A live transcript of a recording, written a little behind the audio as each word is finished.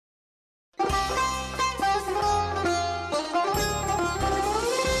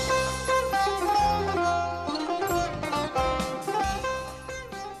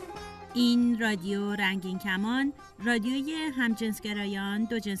این رادیو رنگین کمان، رادیوی همجنسگرایان،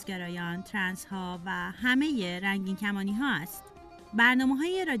 دوجنسگرایان، ترنس ها و همه رنگین کمانی ها است.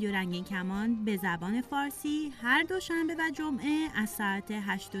 برنامه‌های رادیو رنگین کمان به زبان فارسی هر دوشنبه و جمعه از ساعت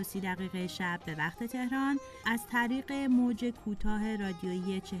 8:30 شب به وقت تهران از طریق موج کوتاه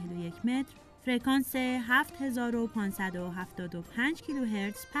رادیویی 41 متر فرکانس 7575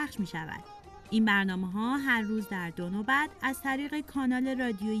 کیلوهرتز پخش می شود. این برنامه‌ها هر روز در 2 نوبت از طریق کانال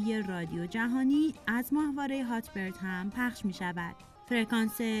رادیویی رادیو جهانی از ماهواره هاتبرد هم پخش می شود.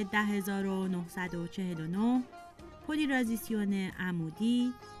 فرکانس 10949 پولیرازیسیون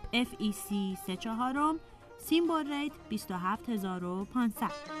عمودی FEC 34 سیمبل ریت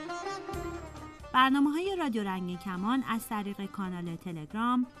 27500. برنامه‌های رادیو رنگین کمان از طریق کانال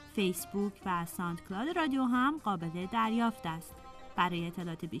تلگرام، فیسبوک و ساندکلاد رادیو هم قابل دریافت است. برای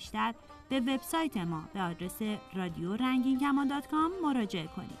اطلاعات بیشتر به وبسایت ما به آدرس radioranginkman.com مراجعه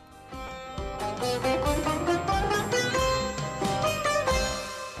کنید.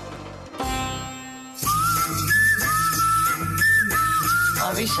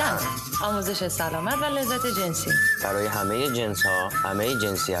 آویشن، آموزش سلامت و لذت جنسی برای همه جنس ها، همه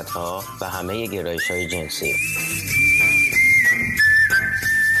جنسیت ها و همه گرایش های جنسی.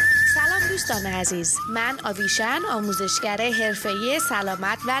 سلام دوستان عزیز، من آویشن، آموزشگر حرفه‌ای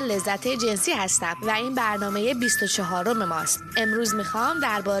سلامت و لذت جنسی هستم و این برنامه 24م ماست. امروز میخوام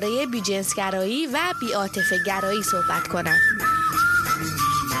درباره بی‌جنسگرایی و بی‌عاطفه‌گرایی صحبت کنم.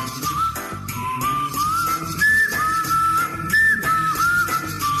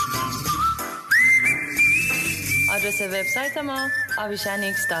 آدرس وبسایت ما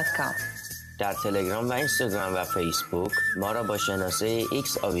avishanx.com. در تلگرام و اینستاگرام و فیسبوک ما را با شناسه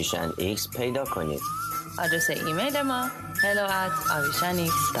X آویشن X پیدا کنید. آدرس ایمیل ما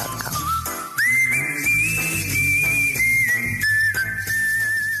hello@avishanx.com.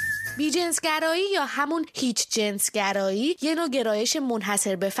 بی‌جنسگرایی یا همون هیچ جنسگرایی یه نوع گرایش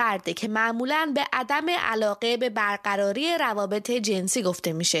منحصر به فرده که معمولاً به عدم علاقه به برقراری روابط جنسی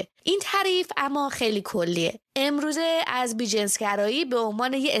گفته میشه. این تعریف اما خیلی کلیه. امروزه از بی‌جنسگرایی به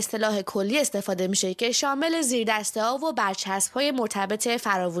عنوان یه اصطلاح کلی استفاده میشه که شامل زیردسته‌ها و برچسب‌های مرتبط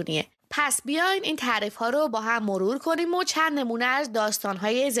فراوونیه. پس بیاین این تعریف‌ها رو با هم مرور کنیم و چند نمونه از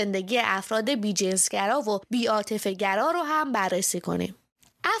داستان‌های زندگی افراد بی‌جنسگرا و بی‌عاطفه‌گرا رو هم بررسی کنیم.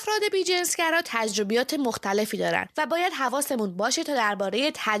 افراد بی‌جنسگرا تجربیات مختلفی دارن و باید حواسمون باشه تا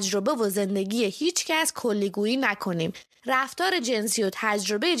درباره تجربه و زندگی هیچ کس کلیگویی نکنیم. رفتار جنسی و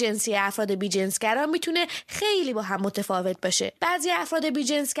تجربه جنسی افراد بی‌جنسگرا میتونه خیلی با هم متفاوت باشه. بعضی افراد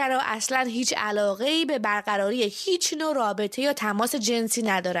بی‌جنسگرا اصلاً هیچ علاقه‌ای به برقراری هیچ نوع رابطه یا تماس جنسی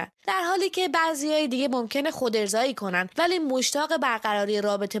ندارن، در حالی که بعضیای دیگه ممکنه خودارضایی کنن ولی مشتاق برقراری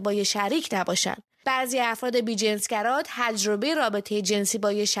رابطه با یه شریک نباشن. بعضی افراد بی‌جنسگرا تجربه رابطه جنسی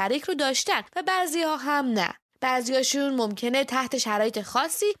با یه شریک رو داشتن و بعضی‌ها هم نه. بعضیاشون ممکنه تحت شرایط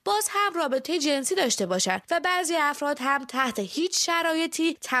خاصی باز هم رابطه جنسی داشته باشن و بعضی افراد هم تحت هیچ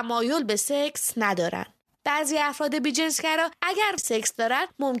شرایطی تمایل به سکس ندارن. بعضی افراد بی‌جنسگرا اگر سکس دارن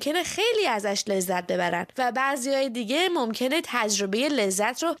ممکنه خیلی ازش لذت ببرن و بعضیای دیگه ممکنه تجربه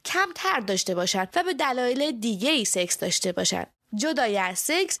لذت رو کمتر داشته باشن و به دلایل دیگه‌ای سکس داشته باشن. جدای از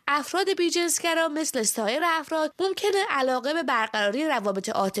سکس، افراد بی‌جنسگرا مثل سایر افراد ممکنه علاقه به برقراری روابط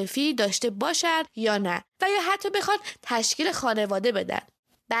عاطفی داشته باشند یا نه و یا حتی بخواد تشکیل خانواده بدن.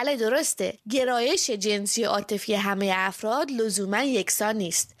 بله درسته، گرایش جنسی و عاطفی همه افراد لزوما یکسان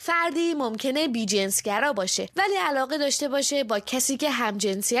نیست. فردی ممکنه بی‌جنسگرا باشه ولی علاقه داشته باشه با کسی که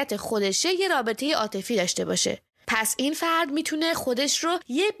همجنسیت خودشه یه رابطه عاطفی داشته باشه. پس این فرد میتونه خودش رو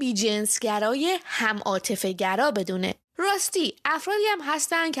یه بی‌جنسگرای هم عاطفه‌گرا بدونه. راستی افرادی هم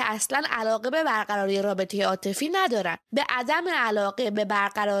هستن که اصلا علاقه به برقراری رابطه عاطفی ندارن. به عدم علاقه به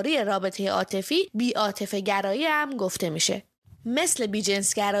برقراری رابطه عاطفی بی‌عاطفه‌گرایی هم گفته میشه. مثل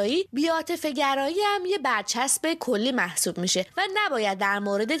بی‌جنسگرایی، بی‌عاطفه‌گرایی هم یه برچسب کلی محسوب میشه و نباید در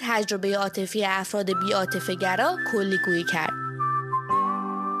مورد تجربه عاطفی افراد بی‌عاطفه‌گرا کلی‌گویی کرد.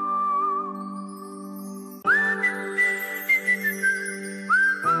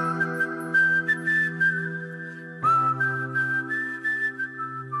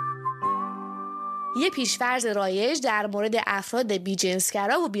 یه پیش‌فرض رایج در مورد افراد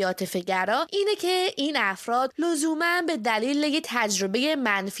بی‌جنسگرا و بی‌عاطفه‌گرا اینه که این افراد لزوماً به دلیل یه تجربه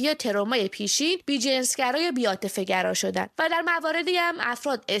منفی یا ترومای پیشین بی‌جنسگرا یا بی‌عاطفه‌گرا شدن و در مواردی هم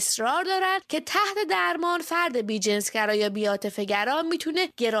افراد اصرار دارن که تحت درمان فرد بی‌جنسگرا یا بی‌عاطفه‌گرا میتونه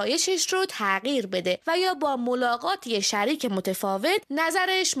گرایشش رو تغییر بده و یا با ملاقات یه شریک متفاوت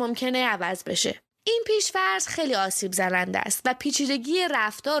نظرش ممکنه عوض بشه. این پیش‌فرض خیلی آسیب زننده است و پیچیدگی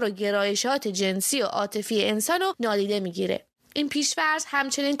رفتار و گرایشات جنسی و عاطفی انسان رو نادیده میگیره. این پیش‌فرض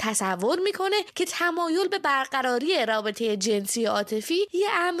همچنین تصور میکنه که تمایل به برقراری رابطه جنسی عاطفی یه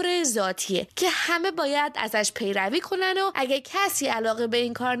امر ذاتیه که همه باید ازش پیروی کنن و اگه کسی علاقه به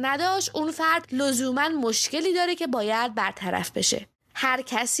این کار نداشت اون فرد لزوماً مشکلی داره که باید برطرف بشه. هر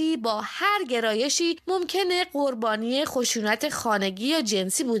کسی با هر گرایشی ممکنه قربانی خشونت خانگی یا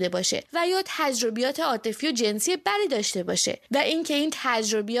جنسی بوده باشه و یا تجربیات عاطفی و جنسی بدی داشته باشه و اینکه این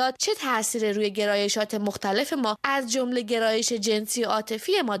تجربیات چه تأثیر روی گرایشات مختلف ما از جمله گرایش جنسی و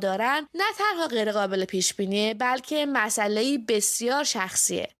عاطفی ما دارن نه تنها غیر قابل پیش بینیه بلکه مسئله‌ای بسیار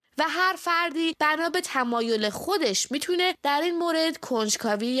شخصیه و هر فردی بنا به تمایل خودش میتونه در این مورد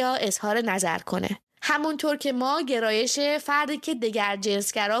کنجکاوی یا اظهار نظر کنه. همونطور که ما گرایش فردی که دگر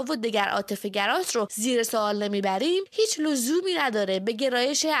جنسگرا و دگر عاطفه‌گراست رو زیر سوال نمیبریم، هیچ لزومی نداره به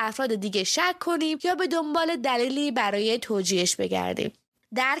گرایش افراد دیگه شک کنیم یا به دنبال دلیلی برای توجیهش بگردیم.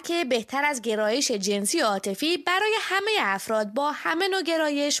 درک بهتر از گرایش جنسی و عاطفی برای همه افراد با همه نوع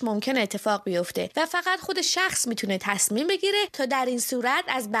گرایش ممکن اتفاق بیفته و فقط خود شخص میتونه تصمیم بگیره تا در این صورت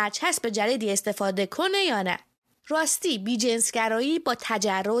از برچسب جدیدی استفاده کنه یا نه. راستی بی‌جنسگرایی با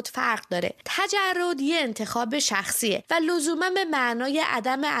تجرد فرق داره. تجرد یه انتخاب شخصیه و لزوما به معنای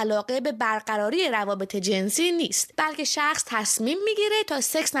عدم علاقه به برقراری روابط جنسی نیست، بلکه شخص تصمیم میگیره تا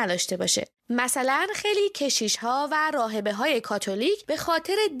سکس نداشته باشه. مثلا خیلی کشیش‌ها و راهبه‌های کاتولیک به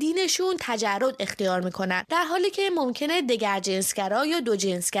خاطر دینشون تجرد اختیار میکنن، در حالی که ممکنه دگر جنسگرا یا دو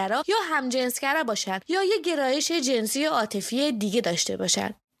جنسگرا یا هم جنسگرا باشن یا یه گرایش جنسی عاطفی دیگه داشته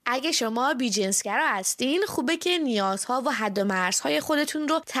باشن. اگه شما بی‌جنسگرا هستین، خوبه که نیازها و حد و مرزهای خودتون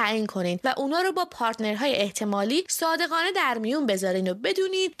رو تعیین کنین و اونا رو با پارتنرهای احتمالی صادقانه در میون بذارین و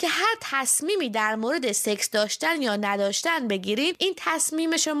بدونید که هر تصمیمی در مورد سکس داشتن یا نداشتن بگیرین، این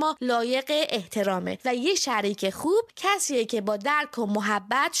تصمیم شما لایق احترامه و یه شریک خوب کسیه که با درک و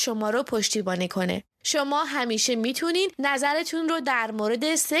محبت شما رو پشتیبانی کنه. شما همیشه میتونین نظرتون رو در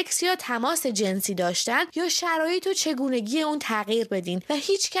مورد سکس یا تماس جنسی داشتن یا شرایط و چگونگی اون تغییر بدین و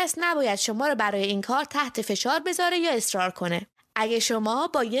هیچ کس نباید شما رو برای این کار تحت فشار بذاره یا اصرار کنه. اگه شما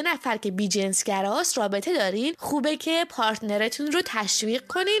با یه نفر که بی‌جنسگراست رابطه دارین، خوبه که پارتنرتون رو تشویق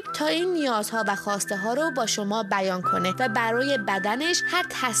کنین تا این نیازها و خواسته ها رو با شما بیان کنه و برای بدنش هر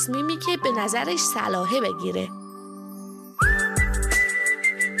تصمیمی که به نظرش صلاحه بگیره.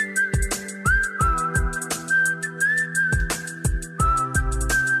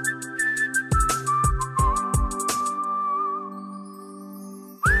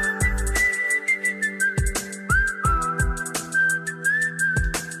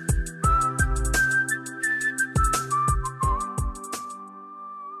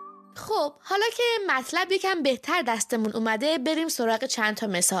 خب حالا که مطلب یکم بهتر دستمون اومده، بریم سراغ چند تا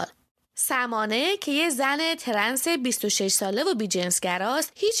مثال. سمانه که یه زن ترنس 26 ساله و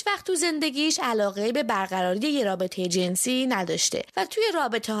بی‌جنسگراست، هیچ وقت تو زندگیش علاقه به برقراری یه رابطه جنسی نداشته و توی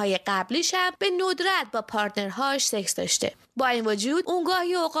رابطه‌های قبلیش هم به ندرت با پارتنرهاش سکس داشته. با این وجود اون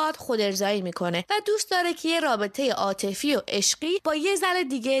گاهی اوقات خودارضایی میکنه و دوست داره که یه رابطه عاطفی و عشقی با یه زن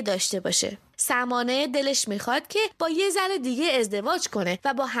دیگه داشته باشه. سمانه دلش میخواد که با یه زن دیگه ازدواج کنه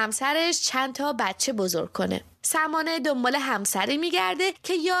و با همسرش چند تا بچه بزرگ کنه. سمانه دنبال همسری میگرده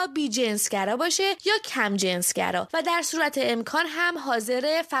که یا بی‌جنسگرا باشه یا کم جنسگرا و در صورت امکان هم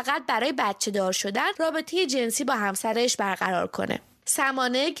حاضره فقط برای بچه دار شدن رابطه جنسی با همسرش برقرار کنه.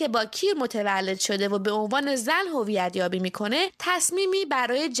 سمانه که با کیر متولد شده و به عنوان زن هویت یابی میکنه، تصمیمی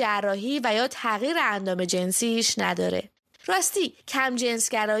برای جراحی و یا تغییر اندام جنسیش نداره. راستی کم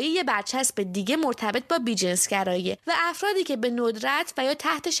جنسگرایی یه برچسب دیگه مرتبط با بی‌جنسگرایی و افرادی که به ندرت و یا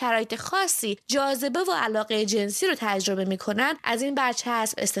تحت شرایط خاصی جاذبه و علاقه جنسی رو تجربه میکنن از این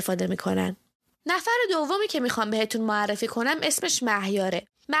برچسب استفاده میکنن. نفر دومی که میخوام بهتون معرفی کنم اسمش مهیاره.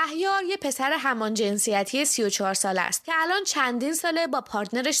 مهیار یه پسر همان جنسیتی 34 ساله است که الان چندین ساله با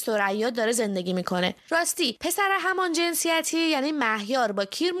پارتنرش ثریا داره زندگی میکنه. راستی پسر همان جنسیتی یعنی مهیار با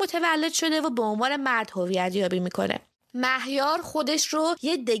کیر متولد شده و به عنوان مرد هویت یابی میکنه. مهیار خودش رو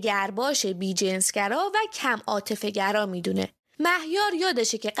یه دگرباش بی‌جنسگرا و کم عاطفه‌گرا میدونه. مهیار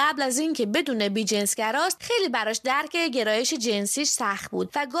یادشه که قبل از این که بدون بی‌جنسگراست خیلی براش درک گرایش جنسیش سخت بود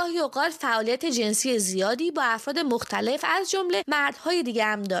و گاهی اوقات فعالیت جنسی زیادی با افراد مختلف از جمله مردهای دیگه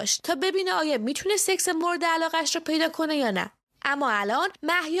هم داشت تا ببینه آیا میتونه سکس مورد علاقش رو پیدا کنه یا نه. اما الان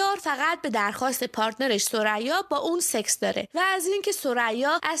مهیار فقط به درخواست پارتنرش ثریا با اون سکس داره و از اینکه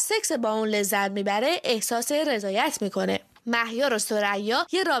ثریا از سکس با اون لذت میبره احساس رضایت میکنه. مهیار و ثریا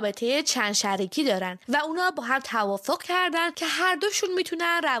یه رابطه چند شریکی دارن و اونا با هم توافق کردن که هر دوشون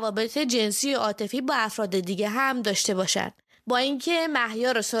میتونن روابط جنسی و عاطفی با افراد دیگه هم داشته باشن. با اینکه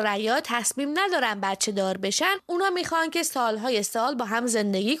مهیار و ثریا تصمیم ندارن بچه دار بشن، اونا میخوان که سالهای سال با هم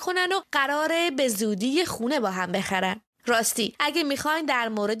زندگی کنن و قراره به زودی خونه با هم بخرن. راستی اگه میخواین در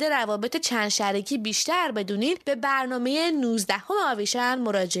مورد روابط چند شریکی بیشتر بدونین به برنامه 19 آویشن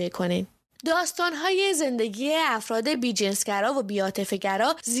مراجعه کنین. داستان‌های زندگی افراد بی‌جنسگرا و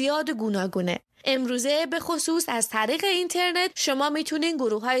بی‌عاطفه‌گرا زیاد و گوناگونه. امروزه به خصوص از طریق اینترنت شما میتونین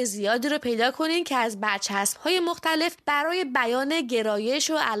گروه‌های زیادی رو پیدا کنین که از برچسب‌های مختلف برای بیان گرایش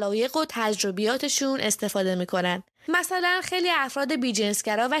و علایق و تجربیاتشون استفاده میکنن. مثلا خیلی افراد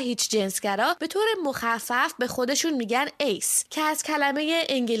بی‌جنسگرا و هیچ جنسگرا به طور مخفف به خودشون میگن ایس که از کلمه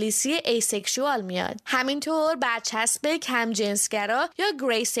انگلیسی ایسکشوال میاد. همینطور برچسب کم جنسگرا یا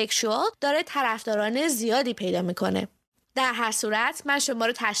گری سکشوال داره طرفداران زیادی پیدا میکنه. در هر صورت من شما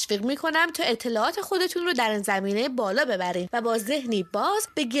رو تشویق میکنم تا اطلاعات خودتون رو در این زمینه بالا ببرین و با ذهنی باز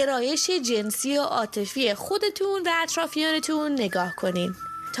به گرایش جنسی و عاطفی خودتون و اطرافیانتون نگاه کنین.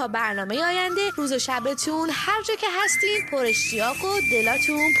 تا برنامه آینده روز و شبتون هر جا که هستین پر اشتیاق و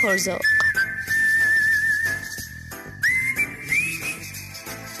دلاتون پرذوق.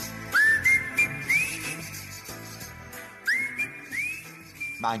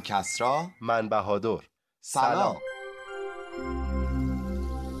 من کسرا. من بهادر. سلام.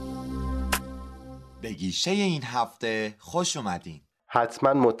 به گیشه این هفته خوش اومدین.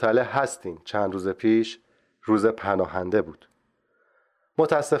 حتما مطلع هستین چند روز پیش روز پناهنده بود.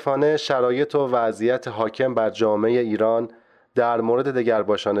 متاسفانه شرایط و وضعیت حاکم بر جامعه ایران در مورد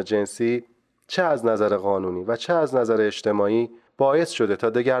دگرباشان جنسی چه از نظر قانونی و چه از نظر اجتماعی باعث شده تا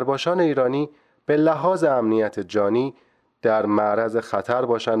دگرباشان ایرانی به لحاظ امنیت جانی در معرض خطر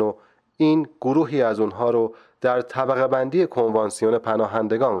باشن و این گروهی از اونها رو در طبقه بندی کنوانسیون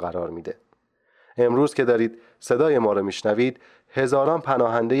پناهندگان قرار میده. امروز که دارید صدای ما رو میشنوید هزاران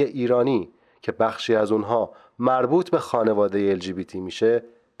پناهنده ایرانی که بخشی از اونها مربوط به خانواده LGBT میشه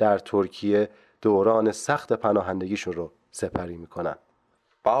در ترکیه دوران سخت پناهندگیشون رو سپری میکنن.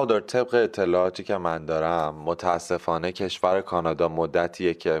 بهادر، طبق اطلاعاتی که من دارم متاسفانه کشور کانادا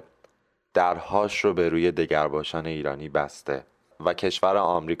مدتیه که درهاش رو به روی دگرباشان ایرانی بسته و کشور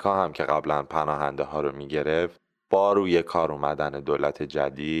آمریکا هم که قبلا پناهنده ها رو میگرفت با روی کار اومدن دولت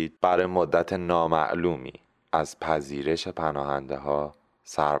جدید برای مدت نامعلومی از پذیرش پناهنده ها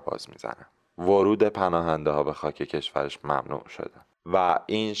سرباز میزنن. ورود پناهنده ها به خاک کشورش ممنوع شده و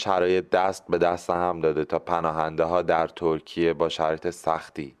این شرایط دست به دست هم داده تا پناهنده ها در ترکیه با شرایط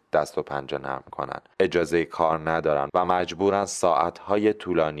سختی دست و پنجه نرم کنن، اجازه کار ندارن و مجبورن ساعتهای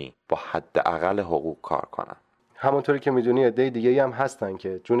طولانی با حداقل حقوق کار کنن. همونطوری که میدونی عده دیگه هم هستن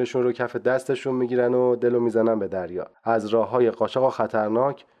که جونشون رو کف دستشون میگیرن و دلو میزنن به دریا. از راههای قاچاق و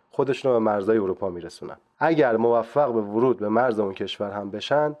خطرناک خودشون رو به مرزهای اروپا میرسونن. اگر موفق به ورود به مرز اون کشور هم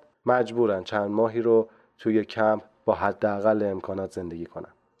بشن مجبورن چند ماهی رو توی کمپ با حداقل امکانات زندگی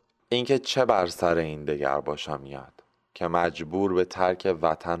کنن. اینکه چه بر سر این دگرباشا میاد که مجبور به ترک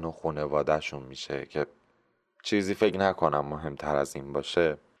وطن و خانواده‌شون میشه که چیزی فکر نکنم مهمتر از این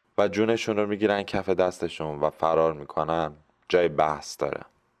باشه و جونشون رو میگیرن کف دستشون و فرار میکنن، جای بحث داره.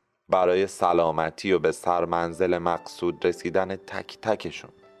 برای سلامتی و به سر منزل مقصود رسیدن تک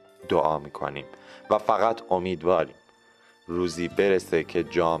تکشون دعا میکنیم و فقط امیدواریم روزی برسه که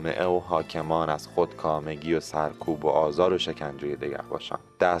جامعه و حاکمان از خودکامگی و سرکوب و آزار و شکنجه دگرباشان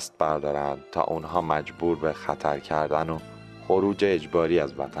دست بردارن تا اونها مجبور به خطر کردن و خروج اجباری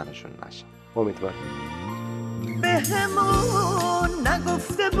از وطنشون نشن. امیدواریم. به همون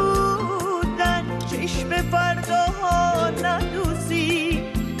نگفته بودن چشم فرداها ندوزی،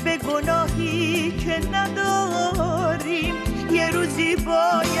 به گناهی که نداریم یه روزی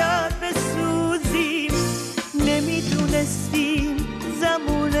باید بسوزیم. نمیدونستیم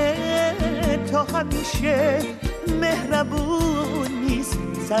زمونه تا همیشه مهربون نیست،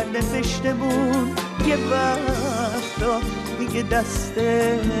 سرنوشتمون یه وقتا دیگه دست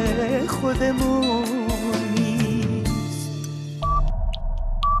خودمون نیست.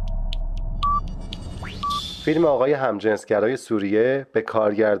 فیلم آقای همجنسگرای سوریه به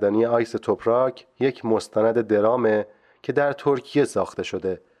کارگردانی آیس توپراک یک مستند درامه که در ترکیه ساخته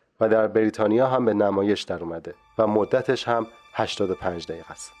شده و در بریتانیا هم به نمایش در اومده و مدتش هم 85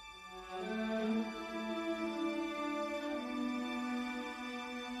 دقیقه است.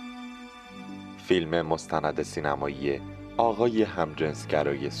 فیلم مستند سینمایی آقای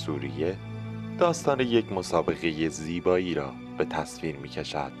همجنسگرای سوریه داستان یک مسابقه زیبایی را به تصویر می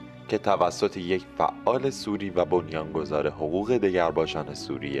کشد که توسط یک فعال سوری و بنیانگذار حقوق دگرباشان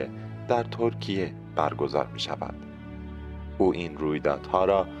سوریه در ترکیه برگزار می شود. او این رویدادها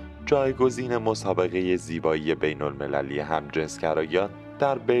را جایگزین مسابقه زیبایی بین المللی همجنسگرایان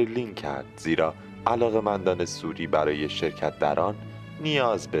در برلین کرد، زیرا علاقه‌مندان سوری برای شرکت در آن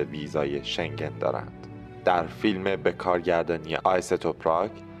نیاز به ویزای شنگن دارند. در فیلم به کارگردانی آیس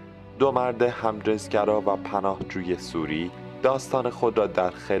توپراک دو مرد همجنسگرا و پناهجوی سوری داستان خود را در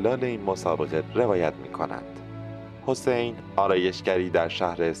خلال این مسابقه روایت می کنند. حسین آرایشگری در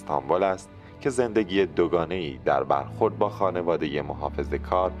شهر استانبول است که زندگی دوگانه‌ای در برخورد با خانواده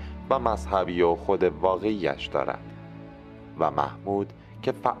محافظه‌کار و مذهبی و خود واقعیش دارد و محمود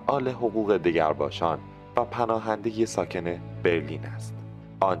که فعال حقوق دگرباشان و پناهنده ساکن برلین است.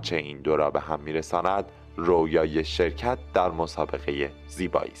 آنچه این دو را به هم می‌رساند رویای شرکت در مسابقه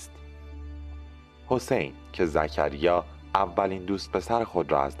زیبایی است. حسین که زکریا اولین دوست پسر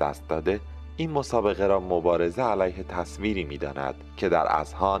خود را از دست داده، این مسابقه را مبارزه علیه تصویری می‌داند که در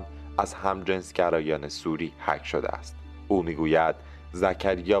اذهان از همجنسگرایان سوری حک شده است. او میگوید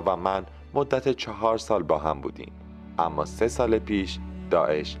زکریا و من مدت 4 سال با هم بودیم، اما 3 سال پیش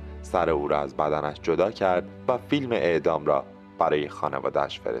داعش سر او را از بدنش جدا کرد و فیلم اعدام را برای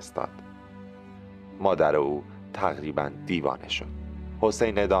خانواده‌اش فرستاد. مادر او تقریباً دیوانه شد.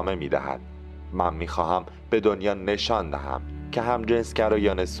 حسین ادامه می‌دهد من می‌خواهم به دنیا نشان دهم که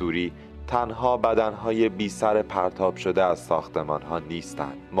همجنسگرایان سوری تنها بدنهای بی سر پرتاب شده از ساختمان‌ها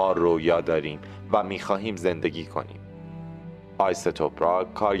نیستند. ما رویا داریم و می‌خواهیم زندگی کنیم. آیس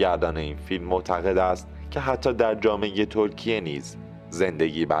توپراک کارگردان این فیلم معتقد است که حتی در جامعه ترکیه نیز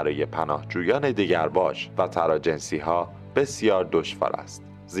زندگی برای پناهجویان دگرباش و تراجنسی‌ها بسیار دشوار است،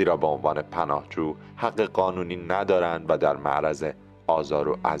 زیرا به عنوان پناهجو حق قانونی ندارند و در معرض آزار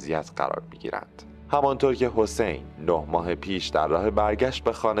و اذیت قرار می‌گیرند. همانطور که حسین 9 ماه پیش در راه برگشت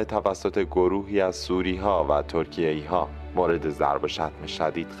به خانه توسط گروهی از سوری‌ها و ترکیه‌ای‌ها مورد ضرب و شتم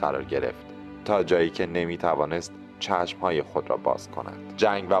شدید قرار گرفت، تا جایی که نمی‌توانست چشم‌های خود را باز کند.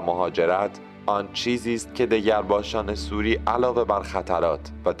 جنگ و مهاجرت آن چیزی است که دگرباشان سوری علاوه بر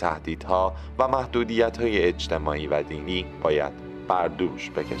خطرات و تهدیدها و محدودیت‌های اجتماعی و دینی باید بر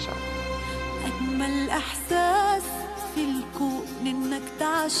دوش بکشند. أجمل إحساس في الكون إنك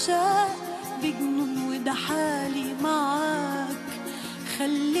تعشق بجنون وده حالي معاك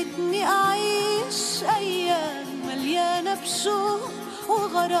خلتني أعيش أيام مليانة بشوق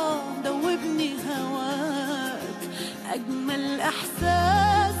وغرام دوبني هواك أجمل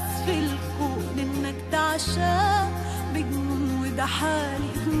إحساس في الكون إنك تعشق بجنون وده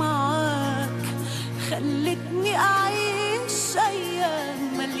حالي معاك خلتني أعيش أيام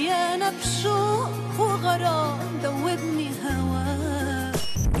مليانة بشوق وغرام دوبني هواك.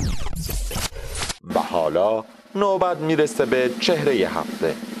 و حالا نوبت میرسه به چهره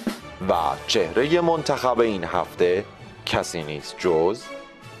هفته و چهره منتخب این هفته کسی نیست جز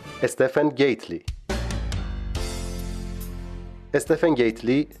استفن گیتلی. استفن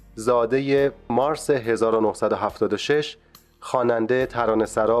گیتلی زاده مارس 1976، خواننده،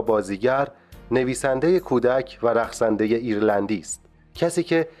 ترانه‌سرا، بازیگر، نویسنده کودک و رقصنده ایرلندی است. کسی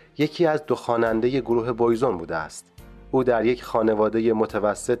که یکی از 2 خواننده گروه بویزون بوده است. او در یک خانواده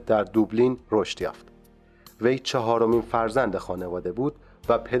متوسط در دوبلین رشد یافت. وی 4مین فرزند خانواده بود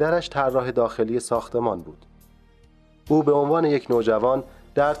و پدرش طراح داخلی ساختمان بود. او به عنوان یک نوجوان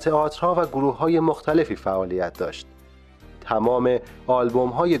در تئاترها و گروه‌های مختلفی فعالیت داشت. تمام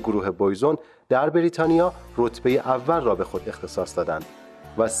آلبوم‌های گروه بویزون در بریتانیا رتبه اول را به خود اختصاص دادند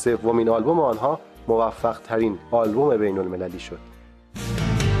و 3مین آلبوم آنها موفق ترین آلبوم بین المللی شد.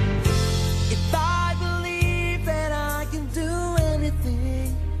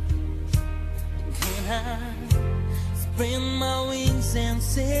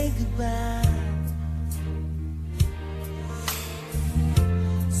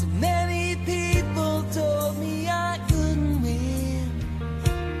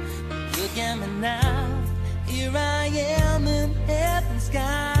 Now, here I am in heaven's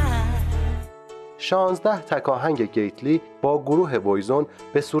sky. 16 تک آهنگ گیتلی با گروه بویزون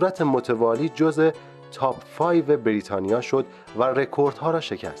به صورت متوالی جزو تاپ 5 بریتانیا شد و رکوردها را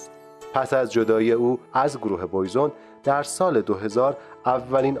شکست. پس از جدایی او از گروه بویزون در سال 2000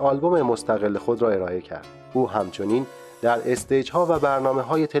 اولین آلبوم مستقل خود را ارائه کرد. او همچنین در استیج‌ها و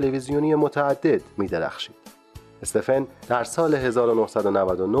برنامه‌های تلویزیونی متعدد می‌درخشید. استفن در سال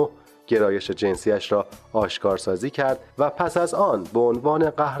 1999 گرایش جنسیش را آشکارسازی کرد و پس از آن به عنوان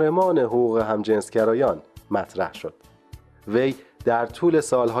قهرمان حقوق همجنسگرایان مطرح شد. وی در طول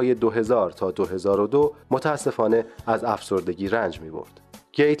سالهای 2000 تا 2002 متاسفانه از افسردگی رنج می‌برد.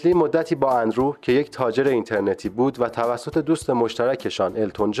 گیتلی مدتی با اندرو که یک تاجر اینترنتی بود و توسط دوست مشترکشان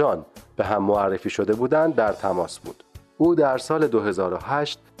التون جان به هم معرفی شده بودند در تماس بود. او در سال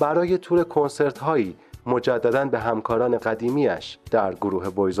 2008 برای تور کنسرت‌هایی مجدداً به همکاران قدیمیش در گروه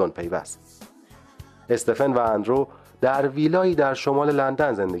بویزون پیوست. استفن و اندرو در ویلایی در شمال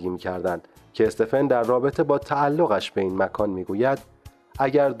لندن زندگی می‌کردند که استفن در رابطه با تعلقش به این مکان می‌گوید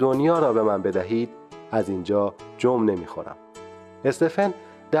اگر دنیا را به من بدهید از اینجا جم نمی‌خورم. استفن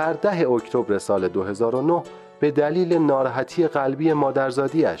در 10 اکتبر سال 2009 به دلیل ناراحتی قلبی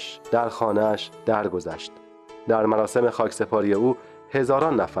مادرزادیش در خانه‌اش درگذشت. در مراسم خاکسپاری او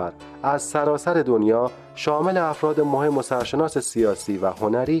هزاران نفر از سراسر دنیا شامل افراد مهم و سرشناس سیاسی و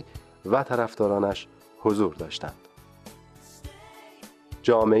هنری و طرفدارانش حضور داشتند.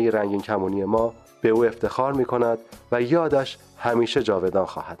 جامعه رنگین کمانی ما به او افتخار می کند و یادش همیشه جاودان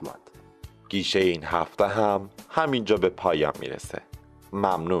خواهد ماند. گیشه این هفته هم همینجا به پایان میرسه.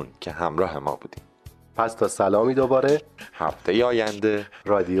 ممنون که همراه ما بودیم. پس تا سلامی دوباره، هفته آینده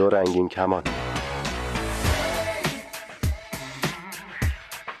رادیو رنگین کمان.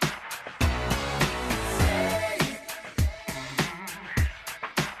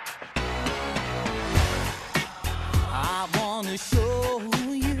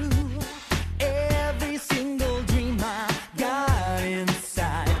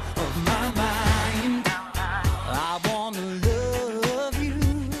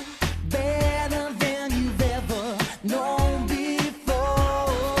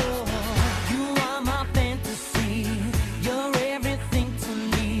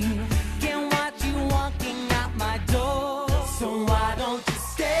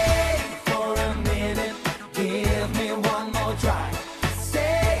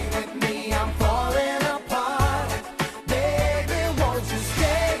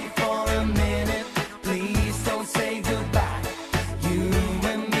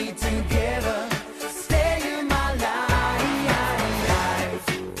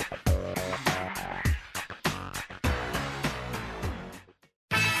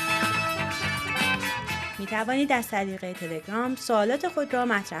 می توانید از طریق تلگرام سوالات خود را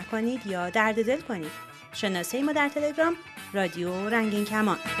مطرح کنید یا درد دل کنید. شناسه ما در تلگرام رادیو رنگین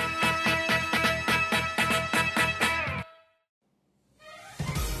کمان.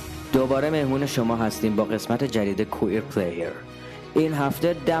 دوباره مهمون شما هستیم با قسمت جدید کویر پلیر. این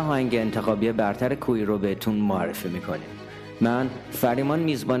هفته 10 آهنگ انتخابی برتر کویر رو بهتون معرفی میکنیم. من فریمان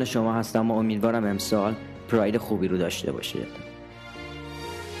میزبان شما هستم و امیدوارم امسال پراید خوبی رو داشته باشید.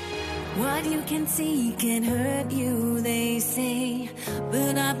 What you can see can hurt you, they say,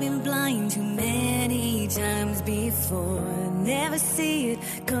 but I've been blind too many times before. Never see it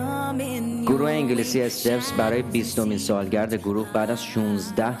coming. گروه انگلیسی استپس برای 20مین سالگرد گروه بعد از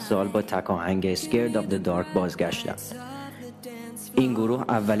 16 سال با تک آهنگ Scared of the Dark بازگشتن. این گروه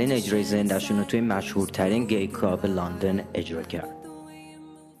اولین اجرای زنده‌شون رو توی مشهورترین گی کلاب لندن اجرا کرد.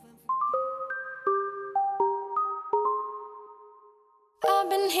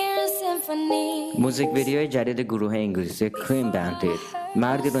 موزیک ویدیوی جدید گروه انگلیسی کریم بندید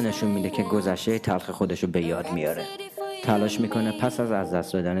مردی رو نشون میده که گذشته تلخ خودش رو به یاد میاره. تلاش میکنه پس از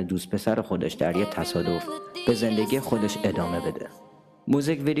دست دادن دوست پسر خودش در یه تصادف به زندگی خودش ادامه بده.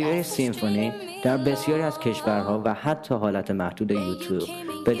 موزیک ویدیوی سیمفونی در بسیاری از کشورها و حتی حالت محدود یوتیوب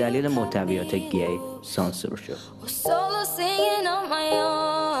به دلیل محتویات گی سانسور شد.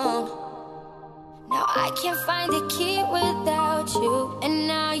 Now I can't find a key without you, and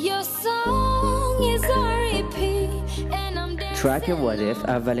now your song is on repeat, and I'm dancing. ترک What If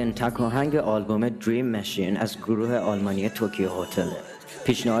اولین تک آهنگ آلبوم دریم ماشین از گروه آلمانی توکیو هتل.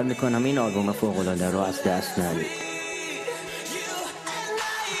 پیشنهاد میکنم این آلبوم فوق‌العاده رو از دست ندید.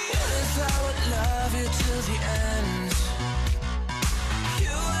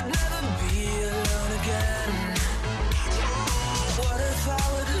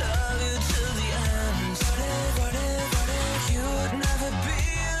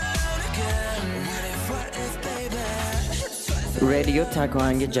 رادیو تک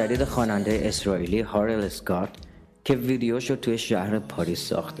آهنگ جدید خواننده اسرائیلی هارل اسکات که ویدیوشو توی شهر پاریس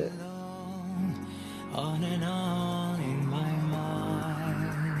ساخته.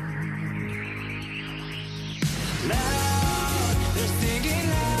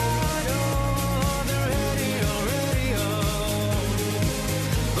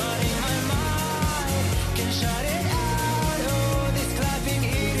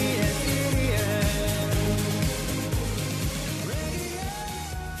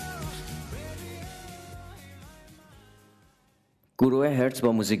 گروه هرتز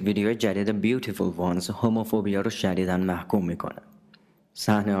با موزیک ویدیوی جدید بیوتیفول وانز هوموفوبیا رو شدیداً محکوم میکنه.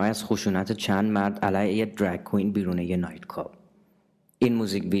 صحنه‌های از خشونت چند مرد علیه یه درگ کوین بیرون یه نایت کلاب. این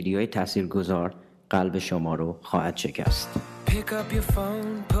موزیک ویدیوی تاثیرگذار قلب شما رو خواهد شکست. Pick up your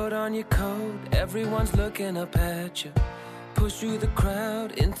phone, put on your coat, everyone's looking up at you. Push through the crowd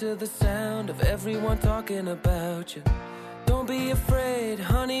into the sound of everyone talking about you. Don't be afraid,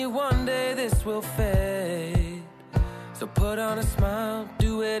 honey, one day this will fade. So put on a smile,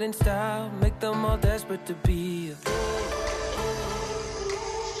 do it in style, make them all desperate to be you.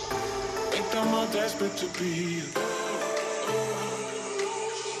 Make them all desperate to be you.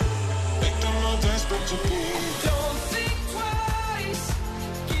 Don't think twice.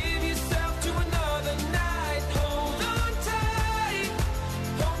 Give yourself to another night. Hold on tight.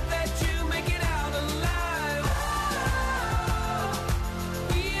 Hope that you make it out alive.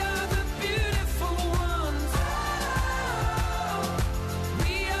 We are the beautiful ones.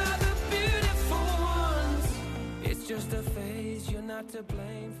 We are the beautiful ones. It's just a phase. You're not to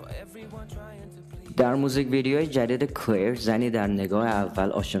blame for everyone trying to please. در موزیک ویدیوی جدید کلیر زنی در نگاه اول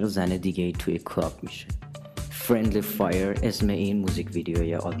عاشق زن دیگه ای توی کلاب میشه. Friendly Fire اسم این موزیک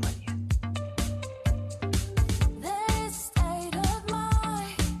ویدیوی آلمانیه.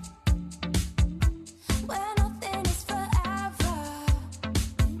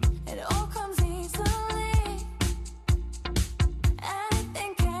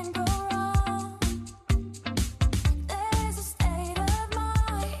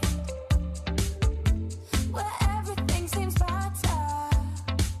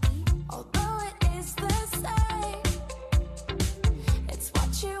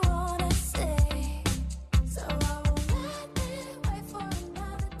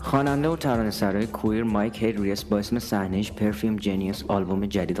 خواننده و ترانه‌سرای کویر مایک هیدریس با اسم صحنه‌اش پرفیوم جنیوس آلبوم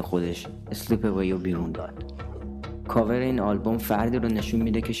جدید خودش اسلیپ اوی رو بیرون داد. کاور این آلبوم فردی رو نشون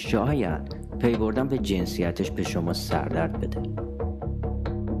میده که شاید پی بردن به جنسیتش به شما سردرد بده.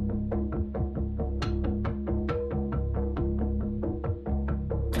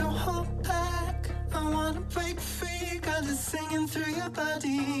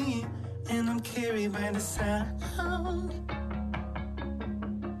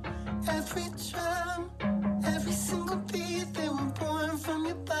 Every drum, every single beat, they were born from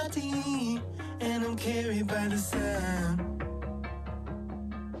your body, and I'm carried by the sound.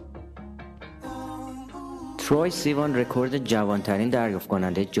 تروی سیوان رکورد جوانترین دریافت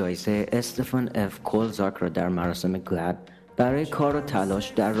کننده جایزه استفان اف کولزاک را در مراسم گلد برای کار و تلاش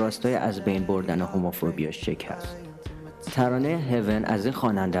در راستای از بین بردن هوموفوبیا شکست. ترانه هیون از این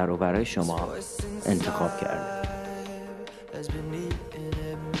خواننده رو برای شما انتخاب کرده.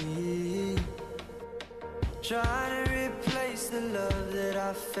 Trying to replace the love that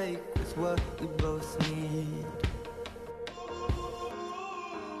I fake with what we both need.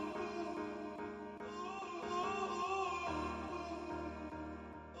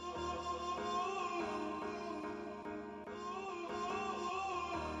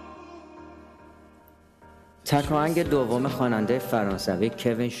 تک آهنگ دوم خواننده فرانسوی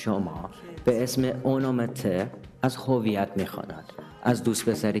کوین شما به اسم اونومته از هویت می‌خواند، از دوست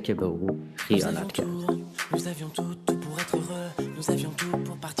پسری که به او خیانت کرد. Nous avions tout pour être heureux. Nous avions tout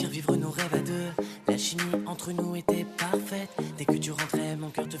pour partir vivre nos rêves à deux. La chimie entre nous était parfaite. Dès que tu rentrais,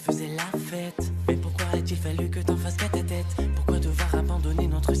 mon cœur te faisait la fête. Mais pourquoi a-t-il fallu que t'en fasses qu'à ta tête? Pourquoi devoir abandonner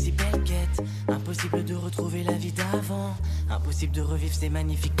notre si belle quête? Impossible de retrouver la vie d'avant. Impossible de revivre ces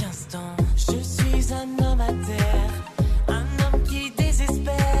magnifiques instants. Je suis un homme à terre, un homme qui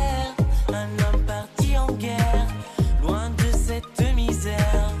désespère, un homme parti en guerre, loin de cette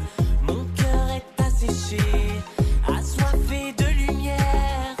misère. Mon cœur est asséché, assoiffé de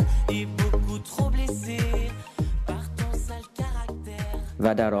lumière et beaucoup trop blessé par ton sale caractère.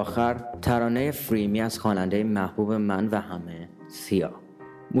 و در آخر ترانه فریمی از خواننده محبوب من و همه سیا.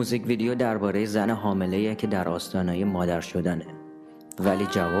 موزیک ویدیو درباره زن حامله‌ای که در آستانه مادر شدنه ولی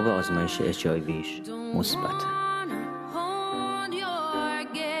جواب آزمایش HIVش مثبته.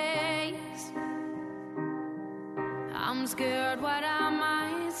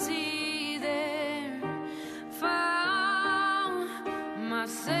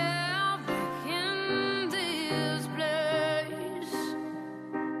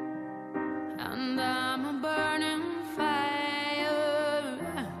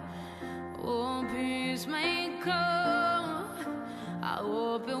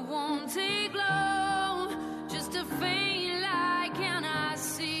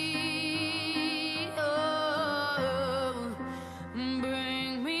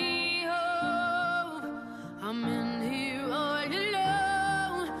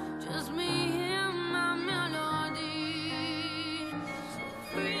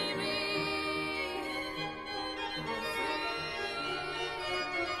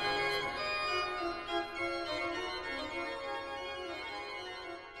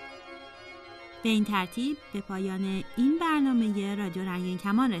 به این ترتیب به پایان این برنامه رادیو رنگین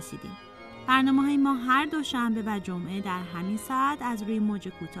کمان رسیدیم. برنامه‌های ما هر دوشنبه و جمعه در همین ساعت از روی موج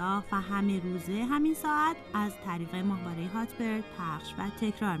کوتاه و همه روزه همین ساعت از طریق ماهواره هاتبرد پخش و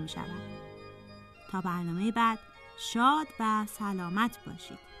تکرار می‌شود. تا برنامه بعد شاد و سلامت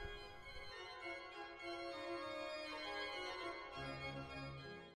باشید.